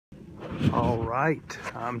All right,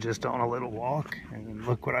 I'm just on a little walk and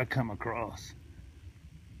look what I come across.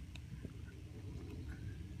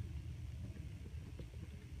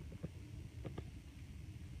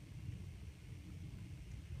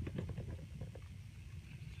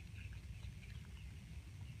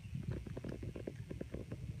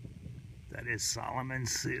 That is Solomon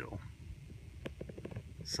seal.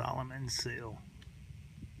 Solomon seal.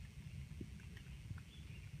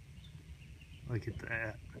 Look at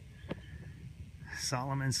that.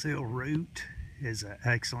 Solomon seal root is an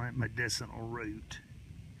excellent medicinal root.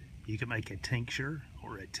 You can make a tincture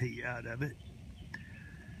or a tea out of it.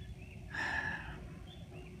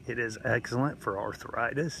 It is excellent for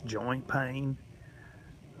arthritis, joint pain.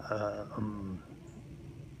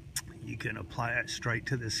 You can apply it straight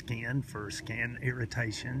to the skin for skin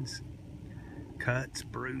irritations, cuts,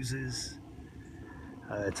 bruises.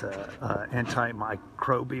 It's a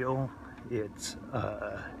antimicrobial.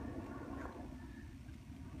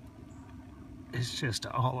 It's just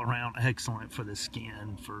all around excellent for the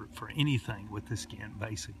skin, for anything with the skin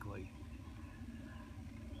basically.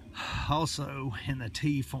 Also in the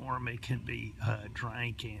tea form it can be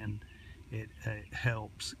drank, and it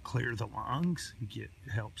helps clear the lungs,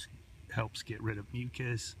 helps get rid of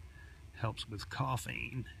mucus, helps with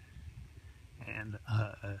coughing and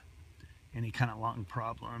any kind of lung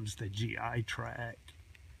problems, the GI tract.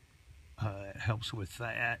 It helps with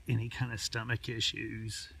that, any kind of stomach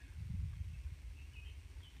issues.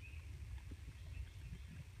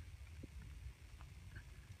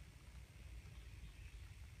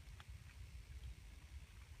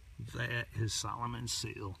 That is Solomon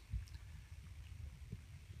seal.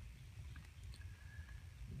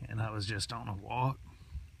 And I was just on a walk,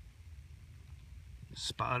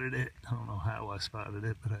 spotted it. I don't know how I spotted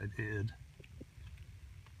it, but I did.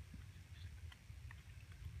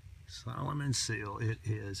 Solomon seal, it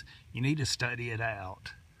is. You need to study it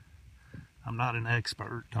out. I'm not an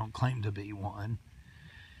expert, don't claim to be one.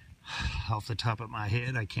 Off the top of my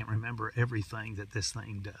head, I can't remember everything that this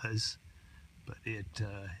thing does, but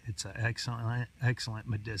it's an excellent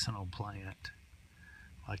medicinal plant.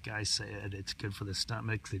 Like I said, it's good for the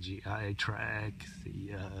stomach, the GI tract,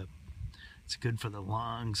 it's good for the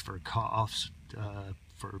lungs, for coughs,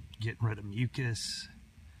 for getting rid of mucus.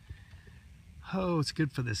 Oh, it's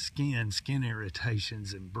good for the skin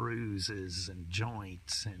irritations and bruises and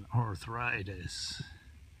joints and arthritis.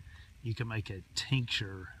 You can make a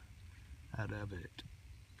tincture out of it,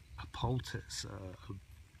 a poultice,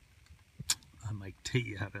 I make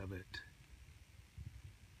tea out of it.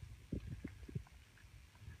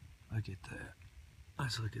 Look at that.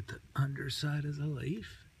 Let's look at the underside of the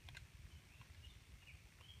leaf.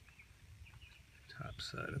 Top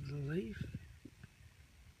side of the leaf.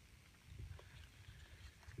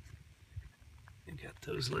 You got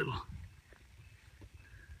those little,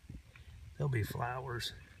 there'll be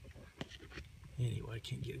flowers. Anyway, I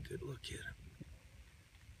can't get a good look at them.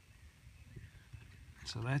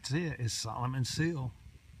 So that's it. It's Solomon seal.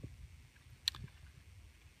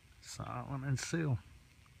 Solomon seal.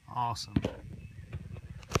 Awesome.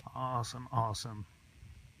 Awesome, awesome.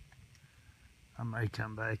 I may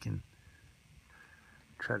come back and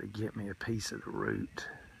try to get me a piece of the root.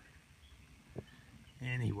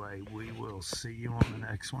 Anyway, we will see you on the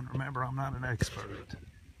next one. Remember, I'm not an expert.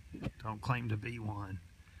 Don't claim to be one.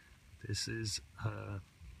 This is,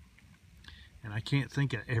 and I can't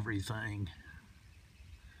think of everything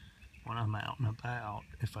when I'm out and about.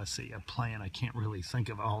 If I see a plant, I can't really think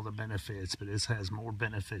of all the benefits, but this has more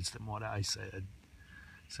benefits than what I said.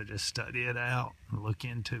 So just study it out and look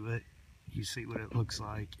into it. You see what it looks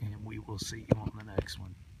like, and we will see you on the next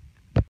one.